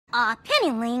Aw,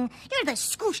 Pennyling, you're the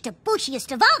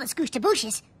scoosh-to-booshiest of all the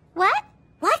scoosh-to-booshes. What?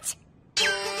 What?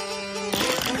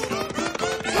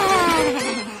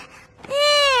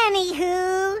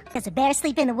 Anywho. Does a bear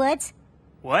sleep in the woods?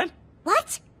 What?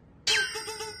 What?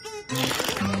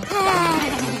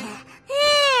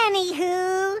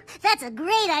 Anywho. That's a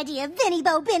great idea, Vinny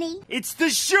Bo Binny. It's the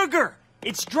sugar!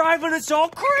 It's driving us all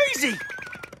crazy!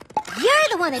 You're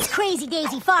the one that's crazy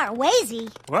daisy far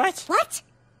awaysy. What? What?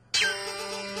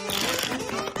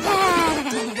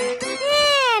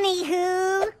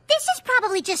 Anywho, this is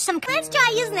probably just some... Let's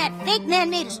try using that fake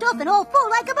man-made stuff and all full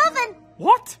like a muffin.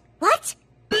 What? What?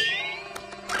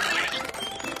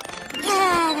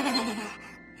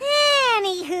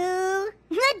 Anywho,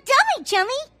 the dummy,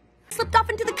 chummy. Slipped off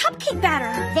into the cupcake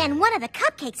batter. Then one of the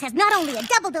cupcakes has not only a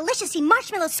double deliciously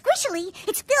marshmallow squishily,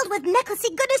 it's filled with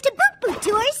necklacey goodness to boot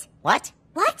tours. What?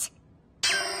 What?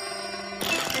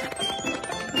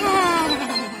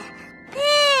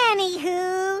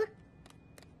 Anywho,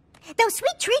 those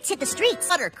sweet treats hit the streets.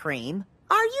 Buttercream,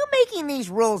 are you making these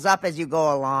rules up as you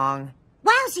go along?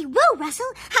 Wowsy woo,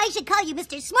 Russell. I should call you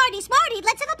Mr. Smarty Smarty.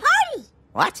 Let's have a party.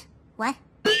 What? What?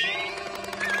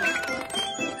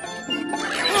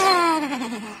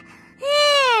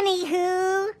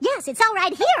 Anywho, yes, it's all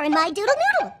right here in my doodle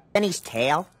noodle. Benny's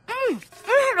tail? I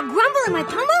heard a grumble in my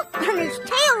tumble, and his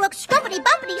tail looks scumpity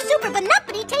bumpity, super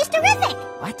vanuppity, tastes terrific.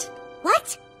 What?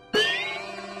 What?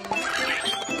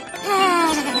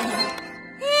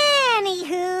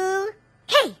 Anywho,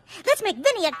 hey, let's make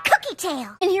Vinny a cookie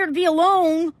tail. In here to be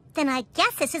alone. Then I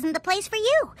guess this isn't the place for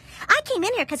you. I came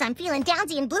in here because I'm feeling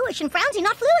downsy and bluish and frownsy,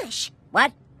 not fluish.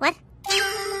 What? What?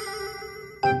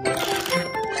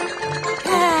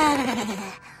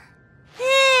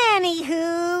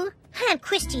 Anywho, Aunt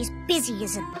Christie's busy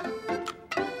as a...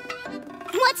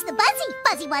 What's the buzzy,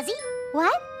 Fuzzy Wuzzy?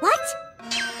 What? What?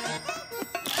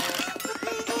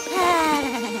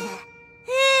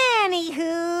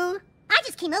 Anywho, I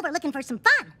just came over looking for some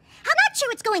fun. I'm not sure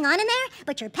what's going on in there,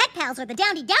 but your pet pals are the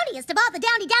downiest of all the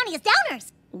downiest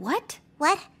downers. What?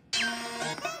 What?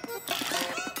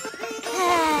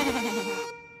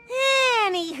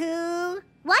 Anywho,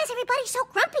 why is everybody so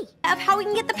grumpy? Of how we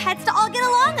can get the pets to all get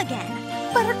along again.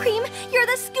 Buttercream, you're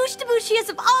the scoosh-to-booshiest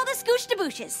of all the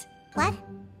scoosh-to-booshes. What?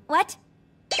 What?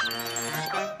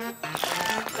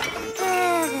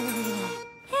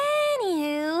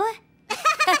 Anywho.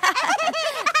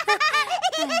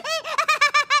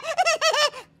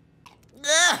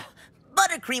 Ugh,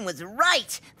 Buttercream was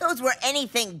right. Those were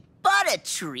anything but a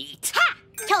treat. Ha!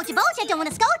 Told you both I don't want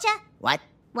to scold ya. What?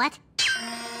 What?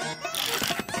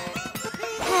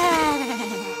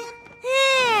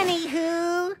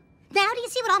 Anywho. Now do you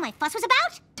see what all my fuss was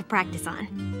about? To practice on.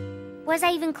 Was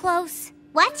I even close?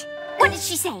 What? What did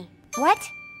she say? What?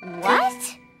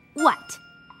 What? What?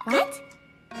 What?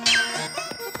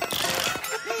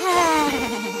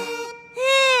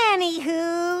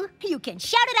 Anywho. You can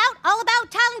shout it out all about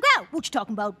Tile and Grout. What you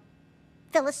talking about?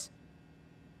 Phyllis.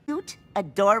 Cute,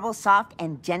 adorable, soft,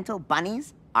 and gentle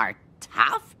bunnies are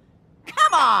tough?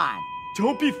 Come on!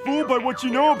 Don't be fooled by what you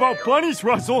know about bunnies,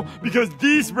 Russell, because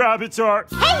these rabbits are...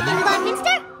 Hey, Billy Von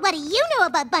Minster! What do you know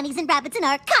about bunnies and rabbits and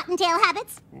our cottontail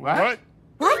habits? What?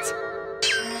 What?